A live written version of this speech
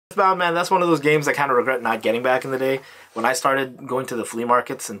Earthbound, man, that's one of those games I kind of regret not getting back in the day. When I started going to the flea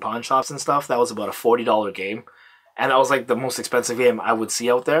markets and pawn shops and stuff, that was about a $40 game. And that was like the most expensive game I would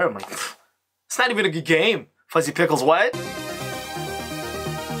see out there. I'm like, it's not even a good game. Fuzzy Pickles, what?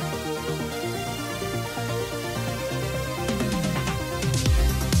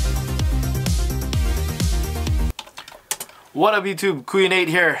 What up, YouTube? Kuya8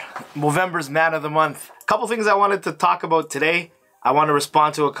 here. Movember's Man of the Month. A couple things I wanted to talk about today. I want to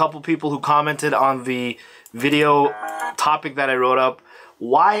respond to a couple people who commented on the video topic that I wrote up.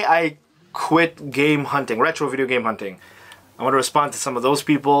 Why I quit game hunting, retro video game hunting. I want to respond to some of those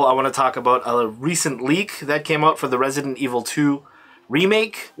people. I want to talk about a recent leak that came out for the Resident Evil 2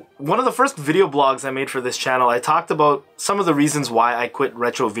 remake. One of the first video blogs I made for this channel, I talked about some of the reasons why I quit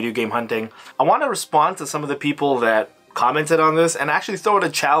retro video game hunting. I want to respond to some of the people that commented on this and actually throw out a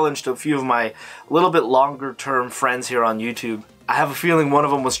challenge to a few of my little bit longer term friends here on YouTube. I have a feeling one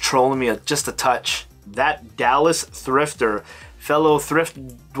of them was trolling me just a touch. That Dallas Thrifter, fellow thrift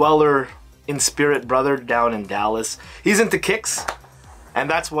dweller in spirit brother down in Dallas. He's into kicks, and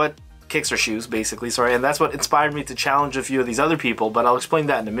that's what kicks are shoes basically, sorry, and that's what inspired me to challenge a few of these other people, but I'll explain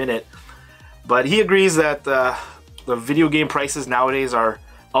that in a minute. But he agrees that the video game prices nowadays are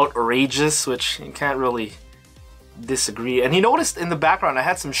outrageous, which you can't really disagree. And he noticed in the background I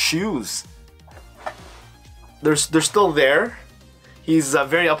had some shoes. They're still there. He's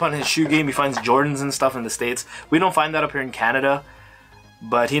very up on his shoe game. He finds Jordans and stuff in the States. We don't find that up here in Canada.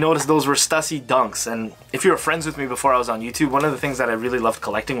 But he noticed those were Stussy Dunks. And if you were friends with me before I was on YouTube, one of the things that I really loved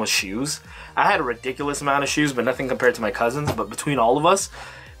collecting was shoes. I had a ridiculous amount of shoes, but nothing compared to my cousins. But between all of us,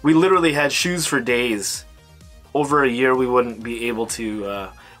 we literally had shoes for days. Over a year, we wouldn't be able to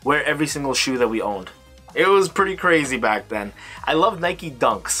wear every single shoe that we owned. It was pretty crazy back then. I loved Nike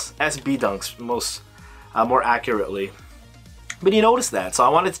Dunks, SB Dunks, more accurately. But you noticed that, so I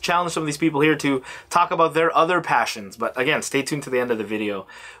wanted to challenge some of these people here to talk about their other passions. But again, stay tuned to the end of the video.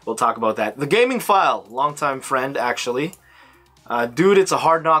 We'll talk about that. The Gaming File, longtime friend actually. Dude, it's a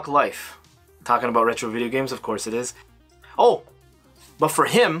hard knock life. Talking about retro video games, of course it is. Oh, but for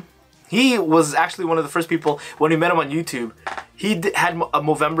him, he was actually one of the first people, when we met him on YouTube, he had a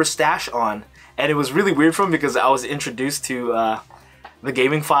Movember stash on. And it was really weird for him because I was introduced to the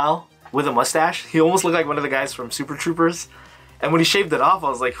Gaming File with a mustache. He almost looked like one of the guys from Super Troopers. And when he shaved it off, I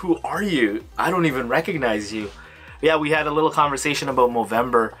was like, who are you? I don't even recognize you. Yeah, we had a little conversation about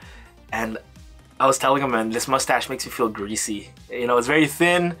Movember. And I was telling him, man, this mustache makes me feel greasy. You know, it's very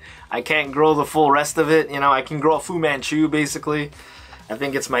thin. I can't grow the full rest of it. You know, I can grow a Fu Manchu, basically. I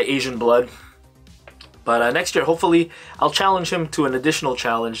think it's my Asian blood. But next year, hopefully, I'll challenge him to an additional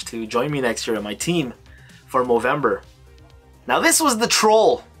challenge to join me next year on my team for Movember. Now, this was the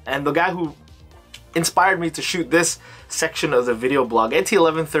troll, and the guy who inspired me to shoot this section of the video blog,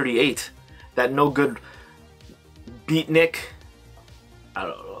 NT1138, that no good beatnik. I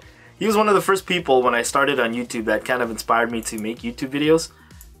don't know. He was one of the first people when I started on YouTube that kind of inspired me to make YouTube videos.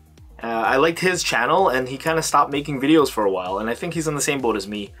 I liked his channel, and he kind of stopped making videos for a while, and I think he's on the same boat as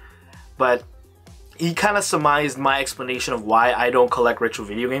me. But he kind of surmised my explanation of why I don't collect retro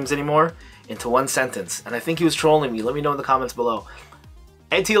video games anymore into one sentence. And I think he was trolling me. Let me know in the comments below.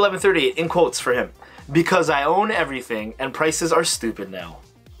 NT1138, in quotes for him. Because I own everything and prices are stupid now.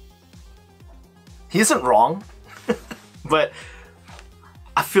 He isn't wrong. But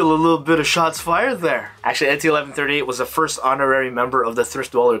I feel a little bit of shots fired there. Actually, NT1138 was the first honorary member of the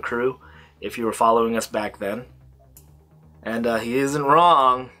Thrift Dweller crew, if you were following us back then. And he isn't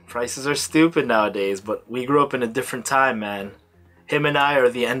wrong. Prices are stupid nowadays, but we grew up in a different time, man. Him and I are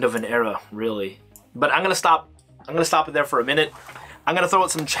the end of an era, really. But I'm gonna stop it there for a minute. I'm gonna throw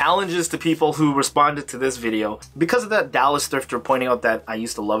out some challenges to people who responded to this video. Because of that Dallas Thrifter pointing out that I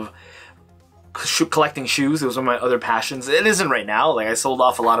used to love collecting shoes. It was one of my other passions. It isn't right now. Like, I sold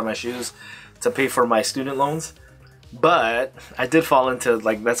off a lot of my shoes to pay for my student loans. But I did fall into,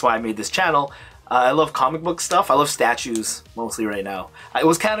 like, that's why I made this channel. I love comic book stuff. I love statues mostly right now. I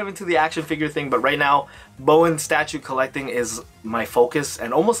was kind of into the action figure thing, but right now, Bowen statue collecting is my focus,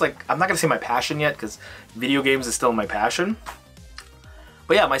 and almost like, I'm not gonna say my passion yet, because video games is still my passion.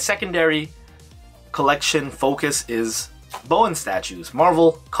 But yeah, my secondary collection focus is Bowen statues,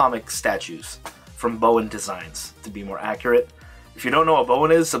 Marvel comic statues from Bowen Designs, to be more accurate. If you don't know what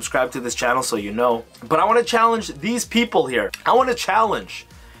Bowen is, subscribe to this channel so you know. But I want to challenge these people here. I want to challenge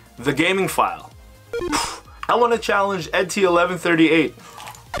the Gaming File. I want to challenge NT1138.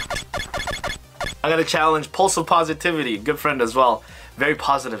 I'm going to challenge Pulse of Positivity, good friend as well. Very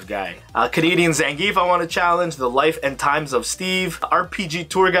positive guy. Canadian Zangief I want to challenge. The Life and Times of Steve. RPG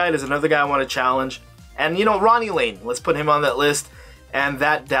Tour Guide is another guy I want to challenge. And you know, Ronnie Lane, let's put him on that list. and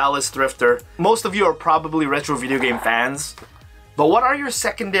that Dallas Thrifter. Most of you are probably retro video game fans, but what are your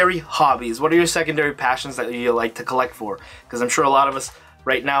secondary hobbies? What are your secondary passions that you like to collect for? Because I'm sure a lot of us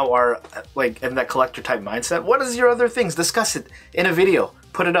right now are like in that collector type mindset. What is your other things? Discuss it in a video,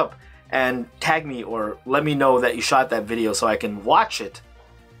 put it up, and tag me or let me know that you shot that video so I can watch it,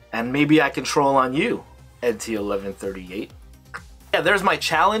 and maybe I can troll on you, EdT1138. Yeah, there's my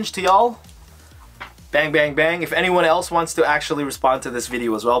challenge to y'all. Bang, bang, bang. If anyone else wants to actually respond to this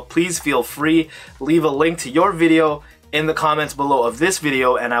video as well, please feel free. Leave a link to your video in the comments below of this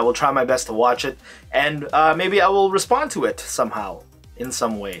video, and I will try my best to watch it, and maybe I will respond to it somehow, in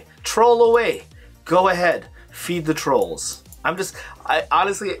some way. Troll away. Go ahead. Feed the trolls. I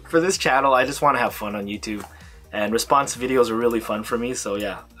honestly, for this channel, I just want to have fun on YouTube, and response videos are really fun for me, so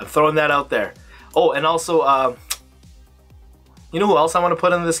yeah, I'm throwing that out there. Oh, and also, you know who else I want to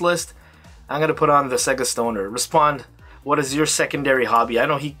put on this list? I'm gonna put on the Sega Stoner. Respond, what is your secondary hobby? I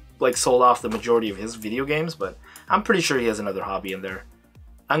know he like sold off the majority of his video games, but I'm pretty sure he has another hobby in there.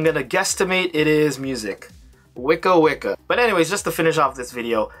 I'm gonna guesstimate it is music. Wicca wicca. But anyways, just to finish off this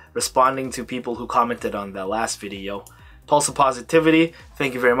video, responding to people who commented on the last video. Pulse of Positivity,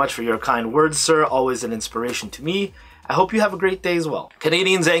 thank you very much for your kind words, sir. Always an inspiration to me. I hope you have a great day as well.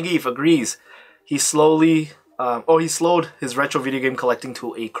 Canadian Zangief agrees. He slowed his retro video game collecting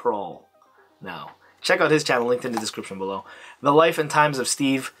to a crawl. Now, check out his channel, linked in the description below. The Life and Times of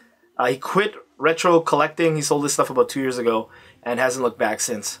Steve. He quit retro collecting. He sold his stuff about 2 years ago and hasn't looked back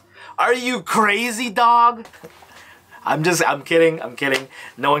since. Are you crazy, dog? I'm kidding.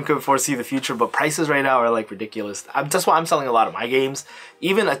 No one could foresee the future, but prices right now are like ridiculous. That's why I'm selling a lot of my games.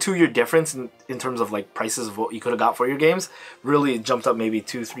 Even a 2-year difference in terms of like prices of what you could have got for your games really jumped up maybe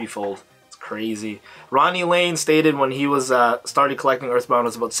 2-3 fold. Crazy. Ronnie Lane stated when he was started collecting Earthbound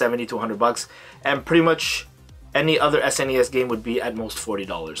was about 70 to 100 bucks, and pretty much any other SNES game would be at most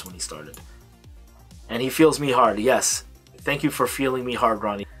 $40 when he started. And he feels me hard. Yes, thank you for feeling me hard,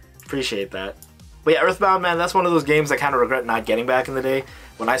 Ronnie. Appreciate that. But yeah, Earthbound, man, that's one of those games I kind of regret not getting back in the day.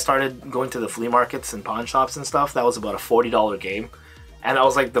 When I started going to the flea markets and pawn shops and stuff, that was about a $40 game, and that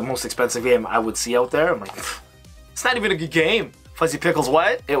was like the most expensive game I would see out there. I'm like, it's not even a good game. Fuzzy Pickles,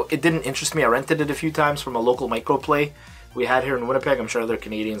 what? It didn't interest me. I rented it a few times from a local microplay we had here in Winnipeg. I'm sure other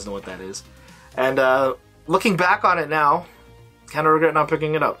Canadians know what that is. And looking back on it now, kind of regret not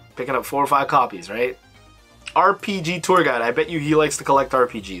picking it up. Picking up 4 or 5 copies, right? RPG Tour Guide. I bet you he likes to collect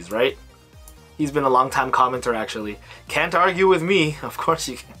RPGs, right? He's been a long-time commenter, actually. Can't argue with me. Of course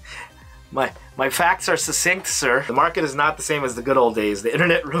you can. My facts are succinct, sir. The market is not the same as the good old days. The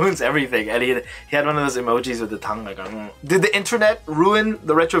internet ruins everything. And he had one of those emojis with the tongue like, Did the internet ruin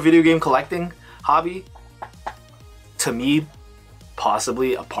the retro video game collecting hobby? To me,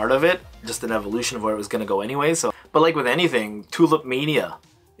 possibly a part of it. Just an evolution of where it was going to go anyway. So, but like with anything, Tulip Mania.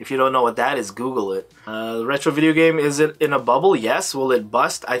 If you don't know what that is, Google it. The retro video game, is it in a bubble? Yes. Will it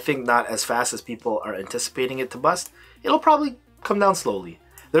bust? I think not as fast as people are anticipating it to bust. It'll probably come down slowly.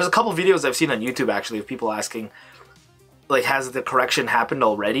 There's a couple videos I've seen on YouTube actually of people asking, like, has the correction happened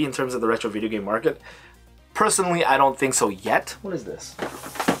already in terms of the retro video game market? Personally, I don't think so yet. What is this?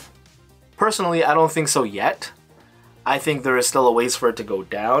 Personally, I don't think so yet. I think there is still a ways for it to go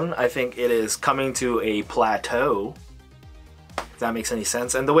down. I think it is coming to a plateau, if that makes any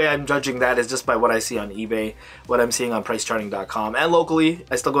sense. And the way I'm judging that is just by what I see on eBay, what I'm seeing on pricecharting.com, and locally.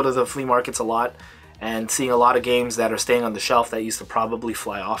 I still go to the flea markets a lot, and seeing a lot of games that are staying on the shelf that used to probably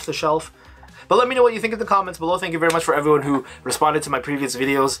fly off the shelf. But let me know what you think in the comments below. Thank you very much for everyone who responded to my previous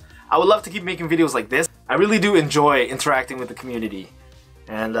videos. I would love to keep making videos like this. I really do enjoy interacting with the community.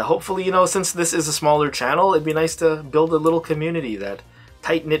 And hopefully, you know, since this is a smaller channel, it'd be nice to build a little community that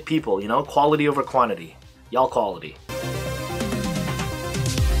tight-knit people, you know, quality over quantity. Y'all quality.